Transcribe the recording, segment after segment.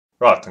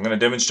Right, I'm going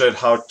to demonstrate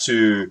how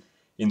to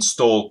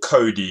install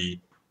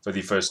Kodi for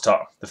the first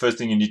time. The first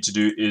thing you need to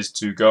do is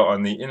to go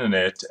on the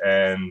internet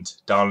and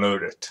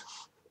download it.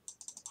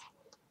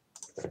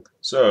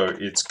 So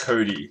it's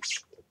Kodi.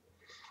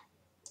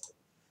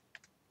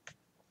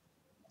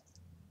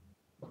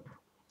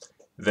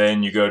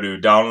 Then you go to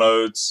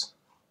downloads,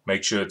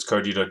 make sure it's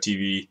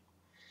kodi.tv.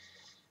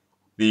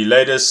 The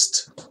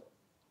latest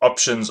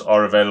options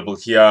are available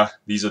here.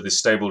 These are the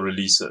stable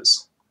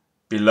releases.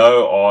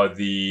 Below are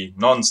the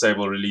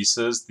non-stable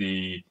releases,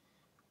 the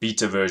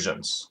beta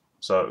versions.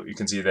 So you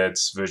can see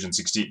that's version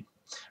 16.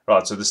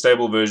 Right, so the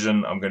stable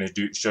version I'm going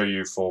to show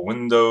you for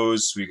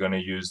Windows. We're going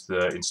to use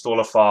the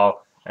installer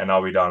file, and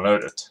now we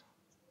download it.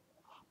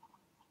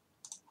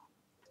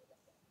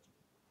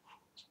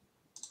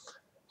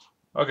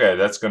 Okay,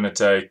 that's going to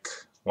take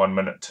 1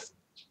 minute.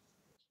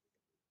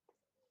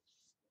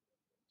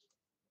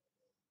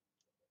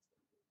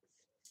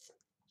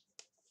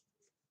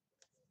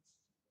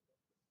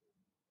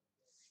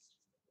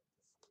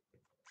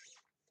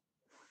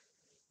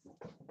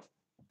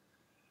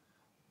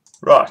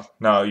 Right,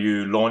 now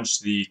you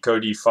launch the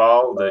Kodi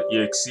file, the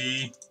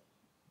exe,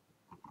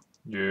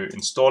 you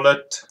install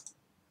it.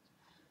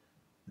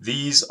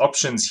 These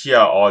options here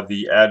are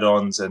the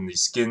add-ons and the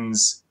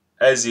skins.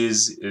 As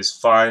is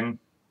fine.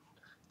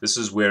 This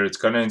is where it's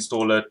going to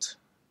install it.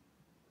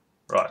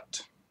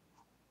 Right.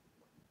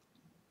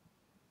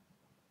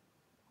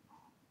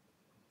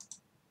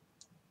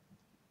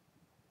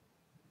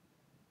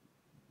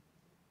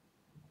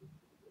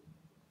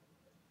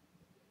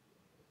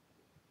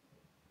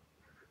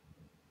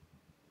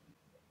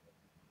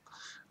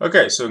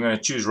 Okay, so I'm going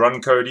to choose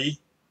Run Kodi.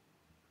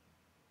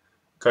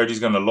 Kodi's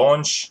going to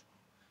launch.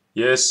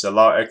 Yes,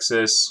 allow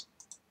access.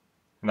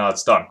 Now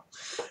it's done.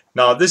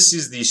 Now this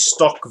is the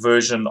stock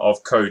version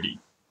of Kodi.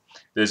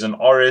 There's an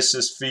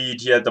RSS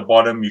feed here at the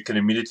bottom. You can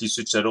immediately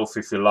switch that off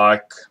if you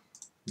like.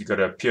 You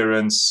got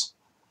appearance.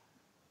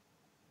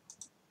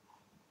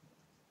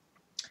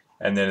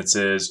 And then it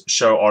says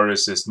show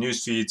RSS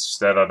news feeds.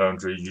 That I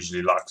don't really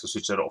usually like, so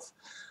switch that off.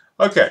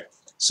 Okay,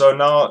 so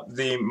now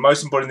the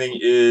most important thing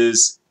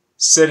is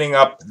setting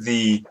up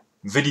the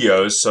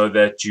videos so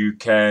that you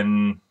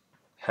can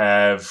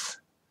have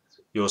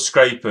your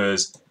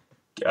scrapers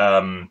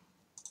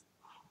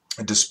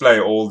display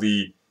all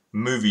the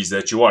movies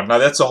that you want. Now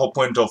that's the whole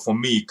point of, for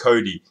me,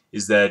 Kodi,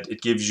 is that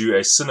it gives you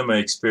a cinema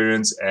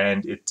experience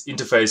and it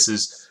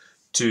interfaces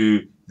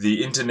to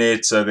the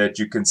internet so that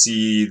you can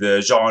see the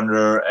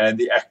genre and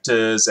the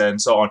actors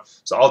and so on.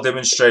 So I'll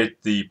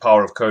demonstrate the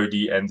power of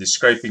Kodi and the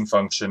scraping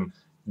function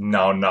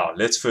now.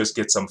 Let's first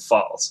get some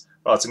files.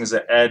 Right, so I'm going to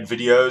say add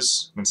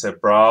videos. I'm going to say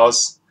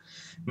browse.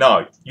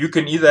 Now you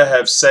can either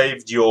have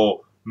saved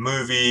your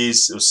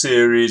movies or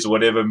series or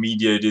whatever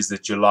media it is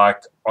that you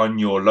like on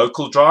your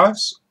local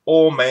drives,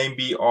 or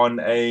maybe on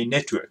a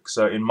network.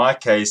 So in my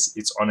case,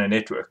 it's on a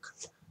network.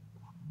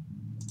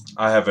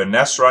 I have a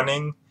NAS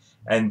running,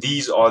 and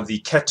these are the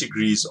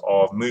categories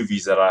of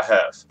movies that I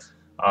have.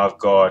 I've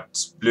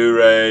got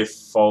Blu-ray,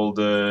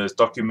 folders,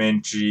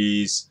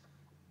 documentaries,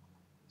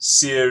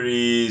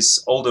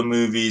 series, older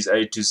movies,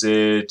 A to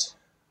Z,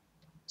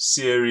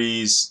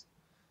 series,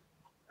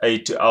 A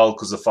to L,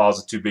 because the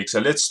files are too big. So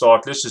let's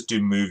just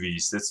do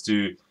movies. Let's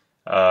do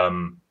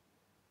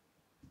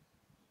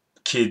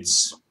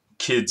kids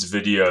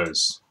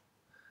videos.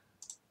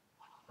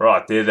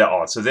 Right, there they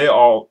are. So there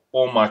are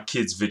all my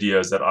kids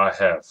videos that I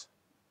have.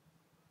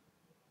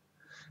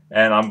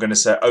 And I'm going to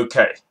say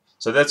OK.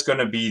 So that's going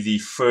to be the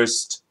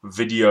first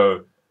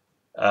video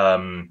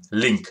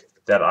link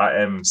that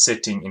I am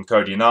setting in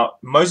Kodi. Now,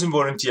 most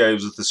important here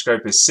is with the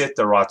scraper is set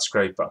the right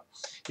scraper.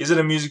 Is it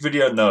a music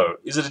video? No.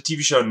 Is it a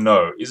TV show?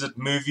 No. Is it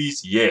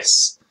movies?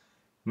 Yes.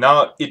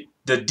 Now,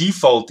 the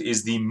default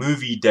is the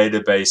movie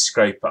database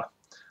scraper.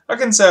 I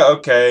can say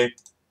OK.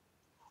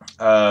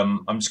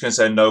 I'm just going to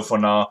say no for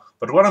now.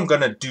 But what I'm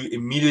going to do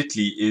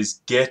immediately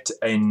is get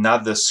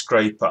another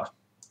scraper.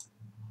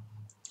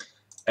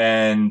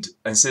 And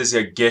it says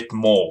here get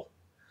more.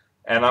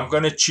 And I'm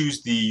going to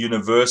choose the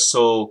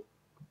universal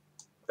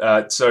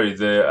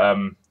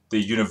the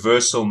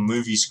universal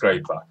movie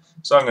scraper.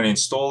 So I'm going to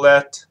install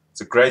that.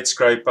 It's a great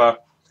scraper.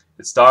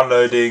 It's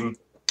downloading.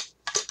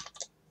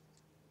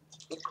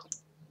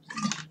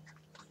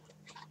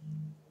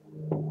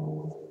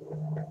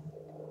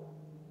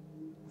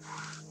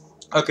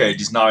 Okay,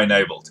 it is now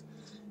enabled.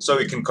 So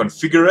we can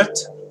configure it.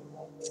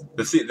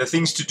 The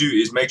things to do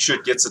is make sure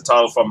it gets the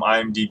title from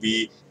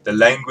IMDb, the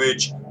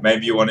language,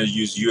 maybe you want to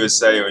use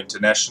USA or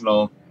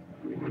international,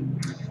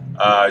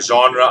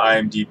 genre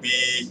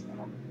IMDb,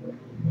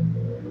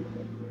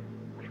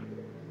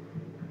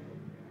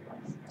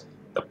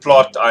 the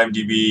plot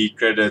IMDb,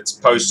 credits,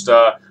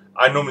 poster.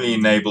 I normally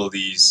enable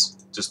these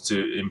just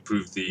to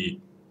improve the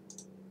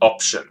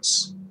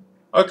options.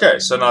 Okay,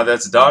 so now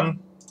that's done.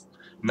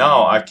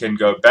 Now I can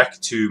go back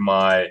to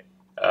my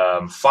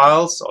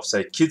files. I'll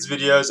say kids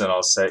videos and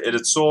I'll say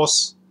edit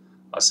source.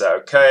 I'll say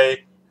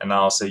OK, and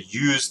I'll say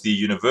use the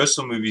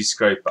universal movie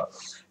scraper.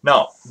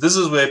 Now this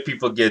is where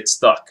people get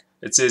stuck.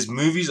 It says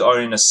movies are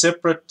in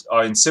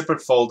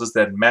separate folders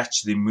that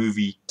match the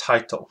movie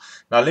title.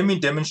 Now let me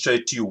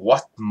demonstrate to you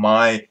what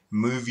my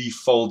movie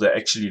folder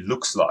actually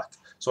looks like.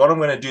 So what I'm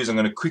going to do is I'm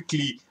going to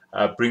quickly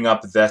bring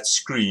up that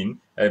screen.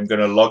 I'm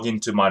going to log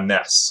into my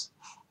NAS.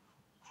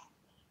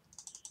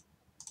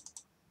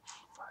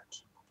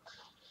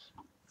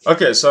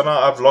 Okay, so now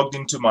I've logged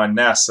into my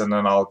NAS, and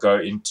then I'll go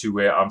into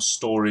where I'm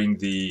storing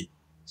the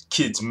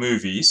kids'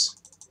 movies.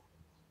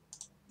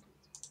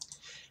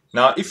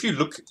 Now, if you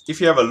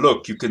have a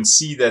look, you can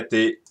see that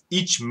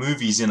each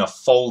movie is in a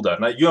folder.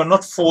 Now, you are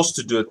not forced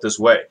to do it this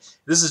way.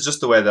 This is just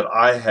the way that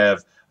I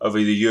have, over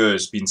the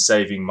years, been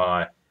saving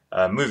my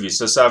movies.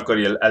 So I've got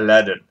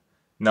Aladdin.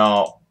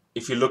 Now,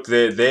 if you look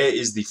there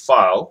is the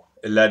file,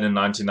 Aladdin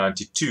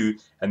 1992,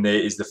 and there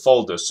is the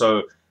folder.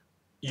 So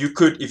you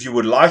could, if you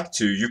would like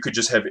to, you could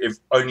just have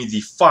only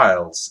the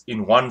files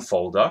in one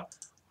folder,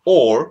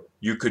 or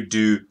you could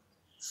do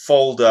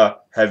folder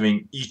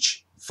having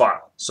each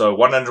file. So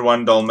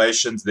 101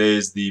 Dalmatians,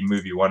 there's the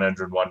movie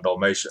 101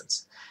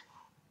 Dalmatians.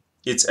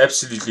 It's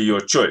absolutely your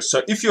choice.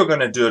 So if you're going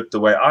to do it the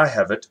way I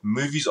have it,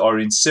 movies are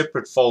in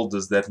separate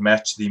folders that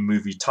match the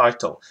movie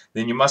title.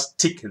 Then you must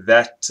tick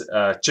that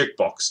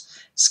checkbox.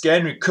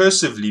 Scan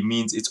recursively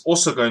means it's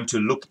also going to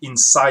look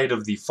inside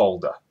of the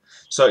folder.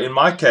 So in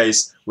my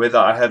case, whether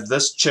I have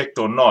this checked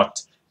or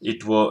not,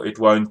 it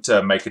won't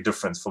make a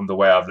difference from the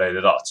way I've laid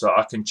it out. So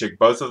I can check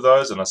both of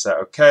those, and I say,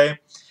 okay,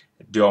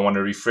 do I want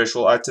to refresh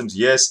all items?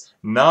 Yes.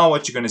 Now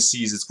what you're going to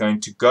see is it's going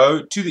to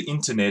go to the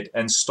internet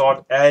and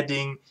start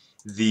adding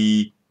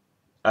the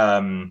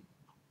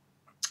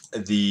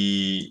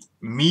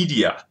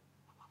media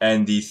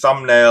and the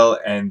thumbnail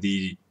and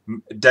the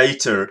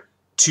data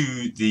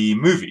to the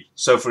movie.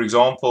 So for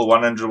example,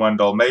 101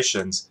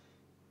 Dalmatians,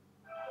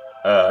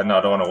 no, I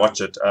don't want to watch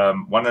it.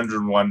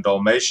 101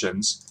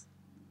 Dalmatians,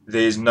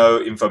 there's no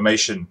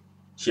information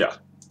here.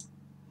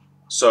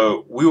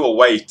 So we will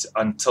wait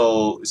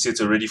until, see,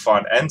 it's already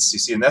found ants, you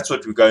see, and that's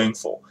what we're going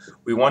for.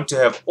 We want to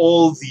have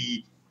all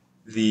the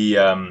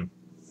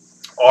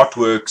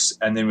artworks,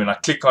 and then when I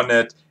click on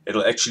it,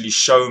 it'll actually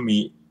show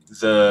me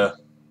the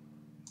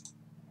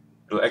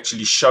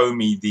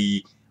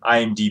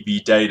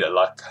IMDb data,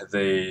 like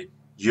the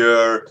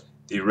year,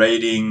 the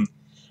rating.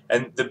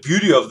 And the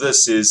beauty of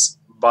this is,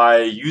 by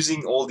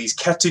using all these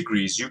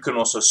categories, you can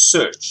also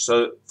search.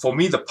 So for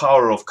me, the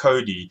power of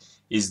Kodi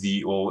is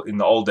or in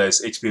the old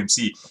days,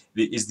 XBMC,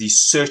 is the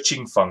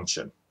searching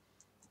function.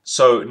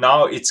 So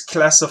now it's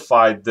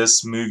classified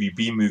this movie,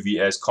 B movie,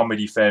 as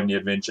comedy, family,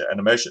 adventure,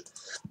 animation.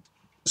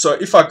 So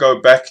if I go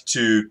back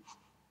to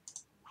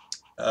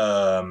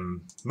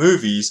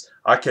movies,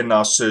 I can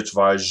now search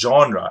via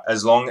genre,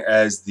 as long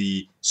as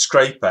the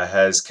scraper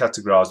has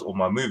categorized all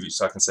my movies.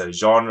 So I can say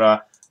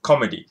genre,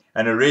 comedy,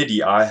 and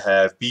already I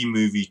have B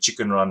movie,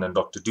 Chicken Run, and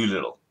Dr.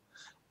 Dolittle.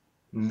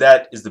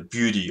 That is the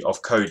beauty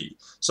of Kodi.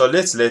 So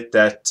let's let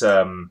that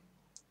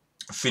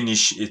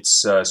finish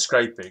its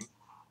scraping.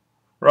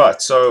 Right,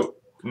 so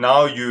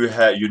now you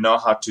know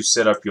how to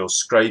set up your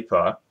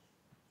scraper,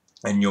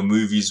 and your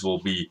movies will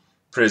be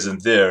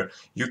present there.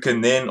 You can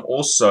then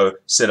also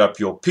set up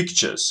your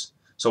pictures.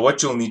 So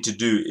what you'll need to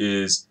do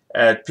is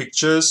add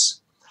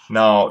pictures.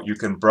 Now you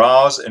can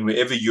browse, and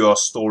wherever you are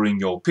storing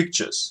your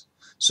pictures.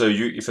 So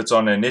if it's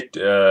on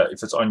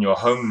if it's on your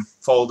home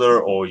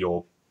folder or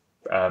your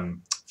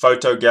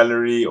photo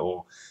gallery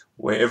or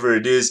wherever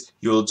it is,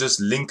 you'll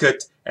just link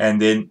it,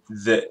 and then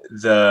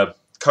the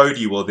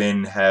Kodi will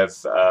then have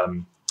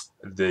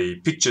the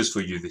pictures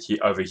for you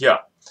over here.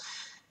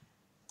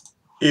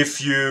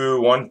 If you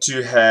want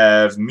to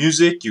have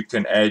music, you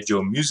can add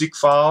your music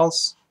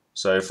files.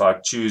 So if I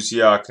choose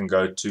here, I can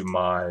go to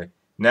my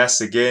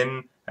NAS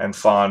again and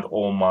find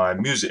all my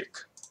music.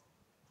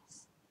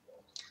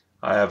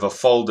 I have a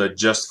folder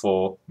just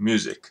for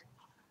music,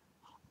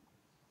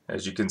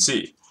 as you can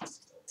see.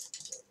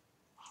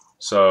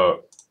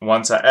 So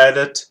once I add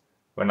it,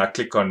 when I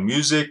click on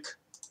music,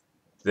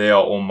 there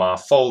are all my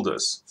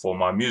folders for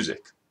my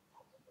music.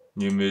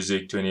 New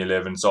music,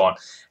 2011, so on.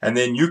 And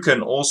then you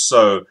can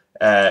also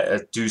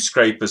do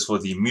scrapers for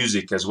the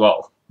music as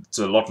well. It's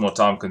a lot more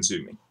time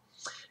consuming.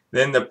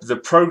 Then the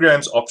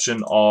programs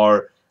option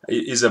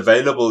is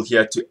available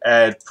here to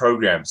add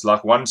programs.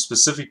 Like one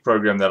specific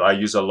program that I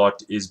use a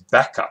lot is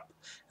backup,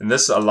 and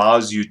this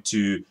allows you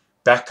to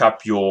back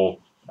up your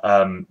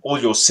all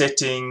your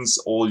settings,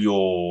 all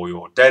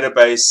your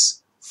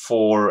database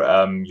for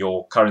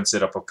your current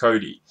setup of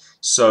Kodi.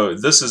 So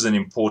this is an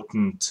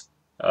important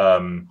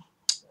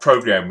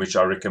program which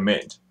I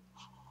recommend.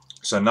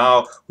 So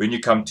now when you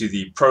come to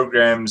the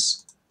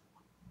programs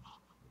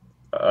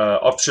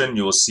option,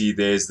 you'll see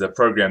there's the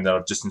program that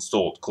I've just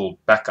installed called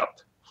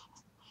Backup.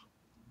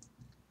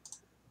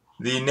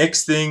 The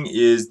next thing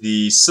is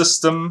the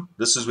system.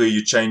 This is where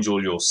you change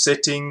all your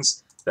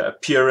settings, the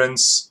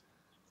appearance.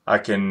 I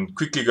can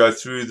quickly go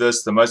through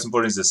this. The most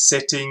important is the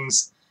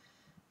settings.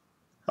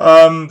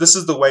 This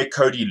is the way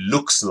Kodi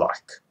looks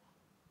like.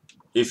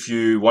 If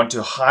you want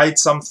to hide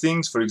some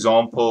things, for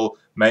example,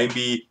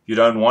 maybe you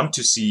don't want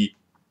to see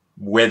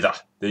weather.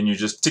 then you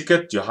just tick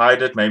it, you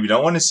hide it. Maybe you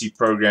don't want to see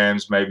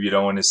programs, maybe you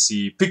don't want to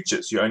see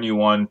pictures, you only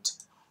want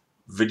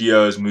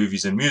videos,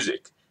 movies, and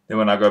music. Then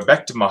when I go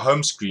back to my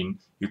home screen,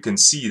 you can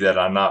see that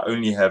I now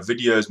only have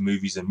videos,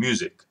 movies, and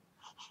music.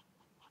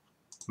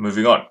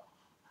 Moving on.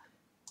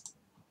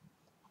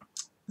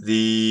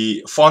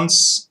 The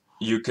fonts,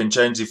 you can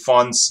change the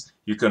fonts.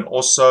 You can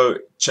also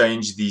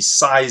change the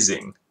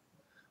sizing.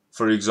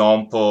 For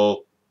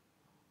example,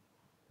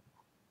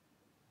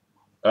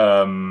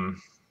 you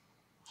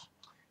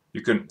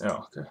can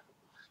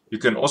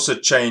also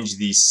change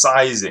the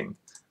sizing.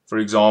 For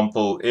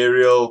example,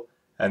 Arial,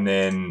 and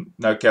then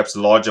no caps,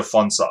 larger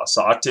font size.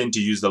 So I tend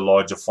to use the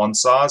larger font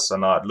size. So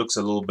now it looks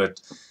a little bit,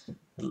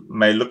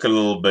 may look a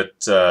little bit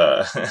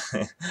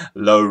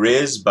low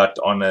res, but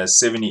on a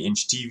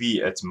 70-inch TV,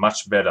 it's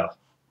much better.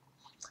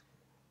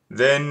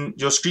 Then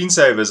your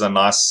screensaver is a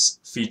nice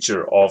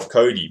feature of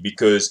Kodi,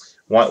 because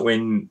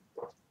when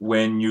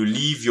you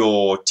leave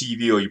your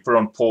TV or you put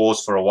on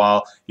pause for a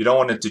while, you don't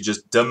want it to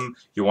just dim,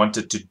 you want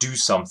it to do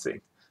something.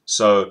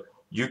 So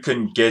you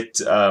can get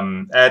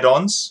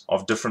add-ons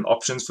of different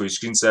options for your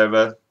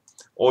screensaver,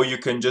 or you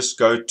can just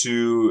go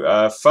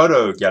to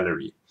photo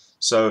gallery.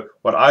 So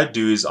what I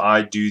do is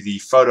I do the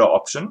photo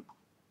option.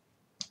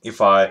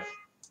 If I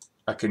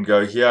can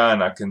go here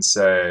and I can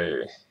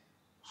say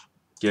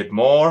get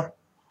more,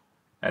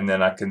 and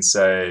then I can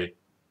say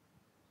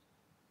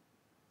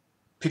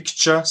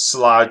picture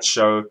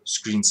slideshow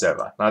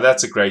screensaver. Now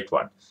that's a great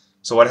one.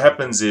 So what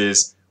happens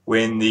is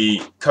when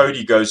the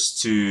Kodi goes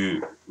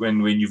to,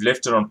 when you've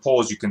left it on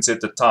pause, you can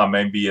set the time,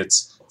 maybe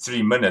it's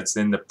 3 minutes.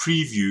 Then the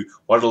preview,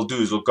 what it'll do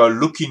is it'll go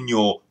look in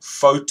your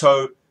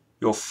photo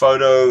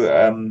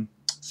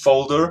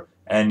folder,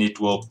 and it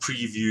will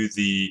preview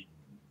the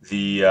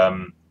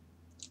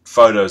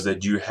photos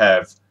that you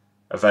have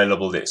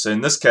available there. So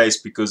in this case,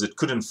 because it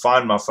couldn't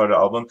find my photo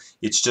album,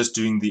 it's just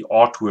doing the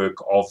artwork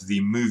of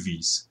the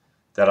movies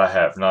that I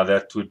have. Now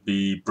that would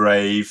be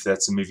Brave,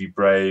 that's the movie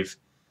Brave.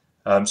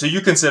 So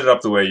you can set it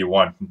up the way you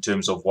want in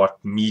terms of what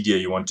media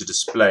you want to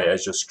display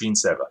as your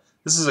screensaver.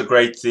 This is a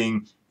great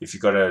thing if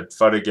you've got a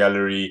photo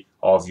gallery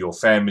of your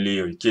family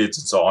or your kids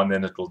and so on,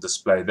 then it will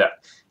display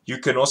that. You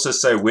can also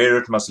say where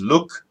it must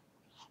look.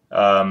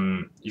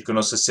 You can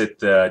also set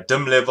the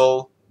dim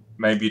level.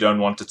 Maybe you don't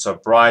want it so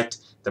bright.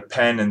 The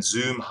pan and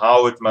zoom,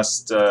 how it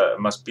must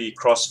be,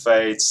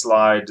 crossfade,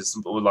 slide, it's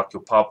like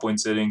your PowerPoint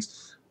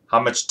settings. How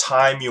much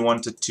time you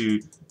want it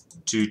to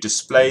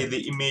display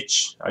the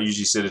image. I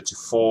usually set it to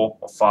 4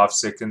 or 5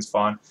 seconds,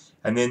 fine.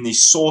 And then the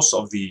source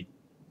of the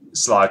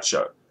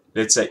slideshow.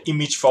 Let's say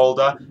image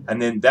folder,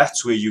 and then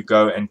that's where you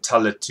go and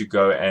tell it to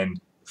go and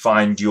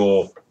find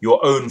your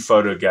own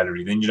photo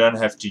gallery. Then you don't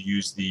have to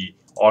use the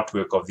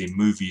artwork of the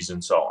movies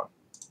and so on.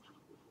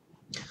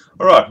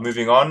 Alright,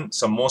 moving on,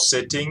 some more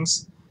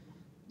settings.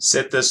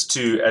 Set this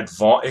to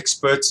advanced,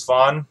 experts,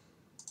 fine.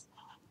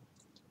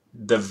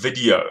 The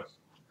video.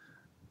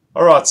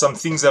 Alright, some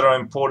things that are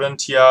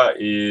important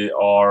here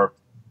are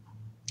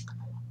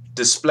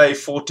display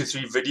 4 to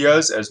 3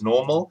 videos as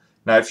normal.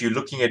 Now if you're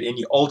looking at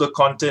any older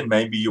content,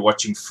 maybe you're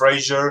watching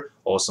Frasier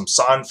or some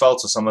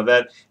Seinfeld or some of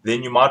that,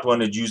 then you might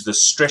want to use the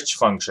stretch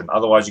function.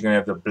 Otherwise you're going to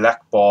have the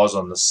black bars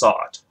on the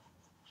side.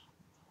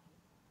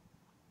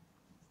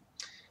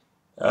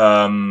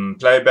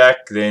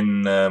 Playback,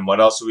 then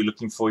what else are we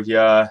looking for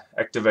here?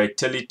 Activate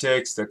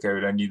teletext. Okay, we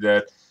don't need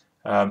that.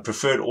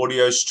 Preferred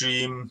audio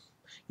stream.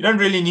 You don't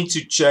really need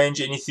to change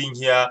anything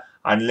here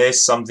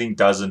unless something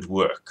doesn't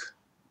work.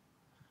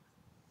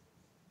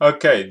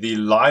 Okay, the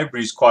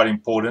library is quite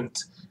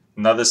important.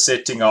 Another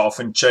setting I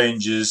often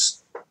change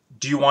is,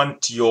 do you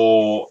want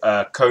your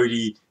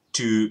Kodi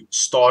to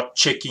start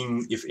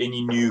checking if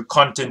any new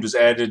content was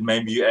added?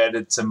 Maybe you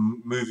added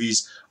some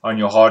movies on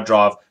your hard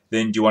drive.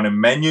 Then do you want to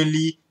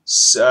manually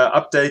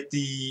update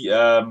the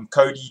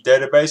Kodi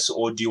database,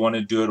 or do you want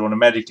to do it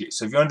automatically?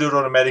 So if you want to do it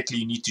automatically,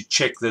 you need to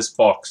check this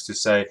box to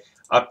say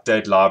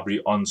update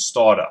library on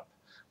startup.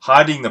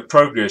 Hiding the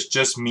progress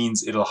just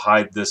means it'll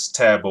hide this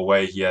tab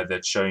away here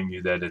that's showing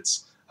you that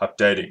it's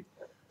updating.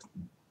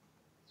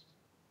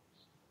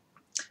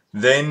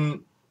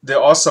 Then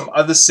there are some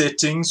other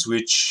settings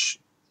which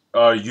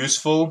are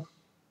useful.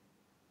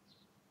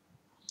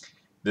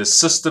 The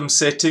system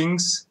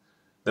settings,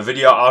 the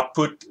video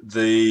output,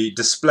 the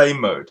display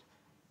mode.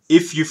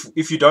 If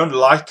you don't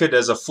like it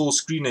as a full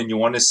screen and you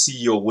want to see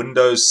your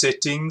Windows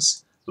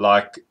settings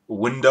like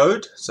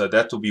windowed, so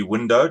that will be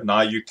windowed.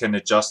 Now you can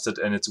adjust it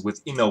and it's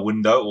within a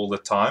window all the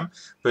time.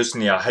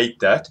 Personally, I hate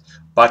that,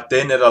 but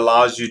then it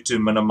allows you to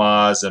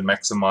minimize and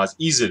maximize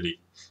easily.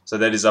 So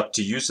that is up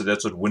to you. So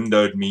that's what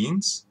windowed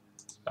means.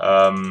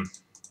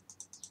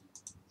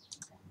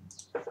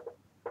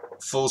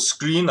 Full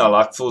screen, I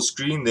like full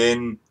screen.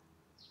 Then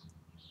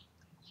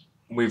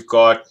we've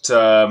got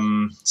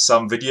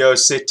some video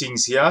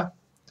settings here.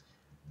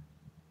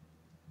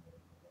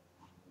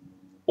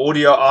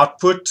 Audio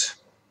output.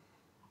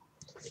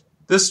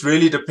 This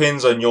really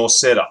depends on your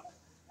setup.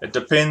 It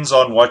depends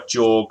on what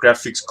your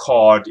graphics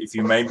card, if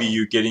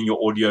you're getting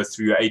your audio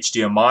through your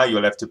HDMI,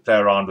 you'll have to play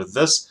around with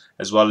this,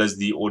 as well as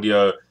the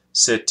audio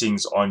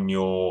settings on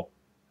your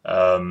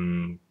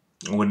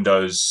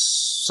Windows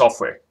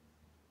software.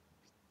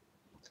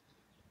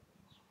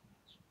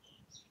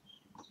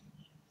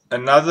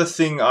 Another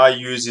thing I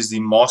use is the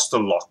master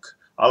lock.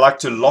 I like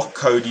to lock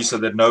Kodi so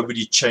that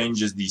nobody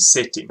changes these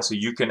settings. So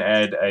you can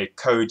add a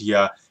code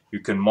here, you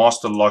can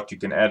master lock, you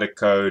can add a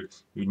code,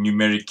 your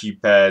numeric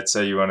keypad,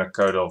 say you want a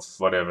code of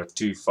whatever,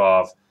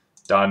 25,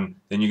 done.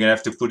 Then you're going to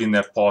have to put in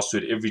that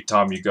password every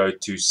time you go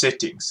to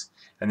settings.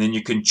 And then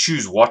you can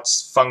choose what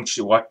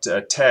function, what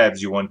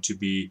tabs you want to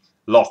be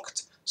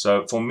locked.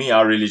 So for me,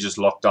 I really just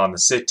lock down the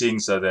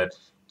settings so that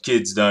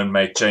kids don't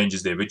make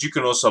changes there. But you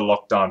can also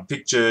lock down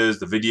pictures,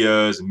 the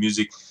videos, the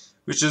music,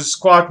 which is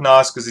quite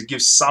nice because it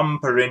gives some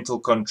parental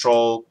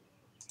control.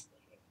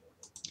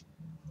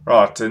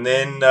 Right, and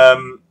then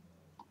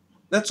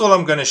that's all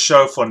I'm going to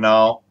show for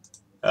now.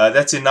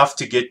 That's enough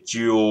to get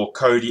your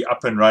Kodi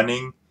up and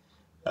running.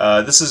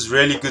 This is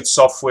really good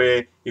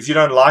software. If you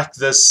don't like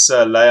this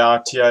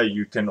layout here,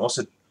 you can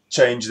also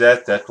change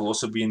that. That will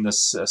also be in the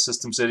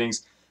system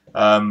settings.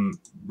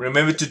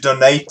 Remember to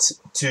donate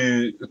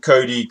to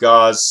Kodi,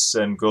 guys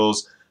and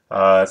girls.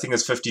 I think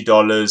it's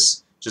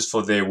 $50 just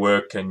for their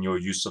work and your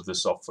use of the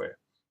software.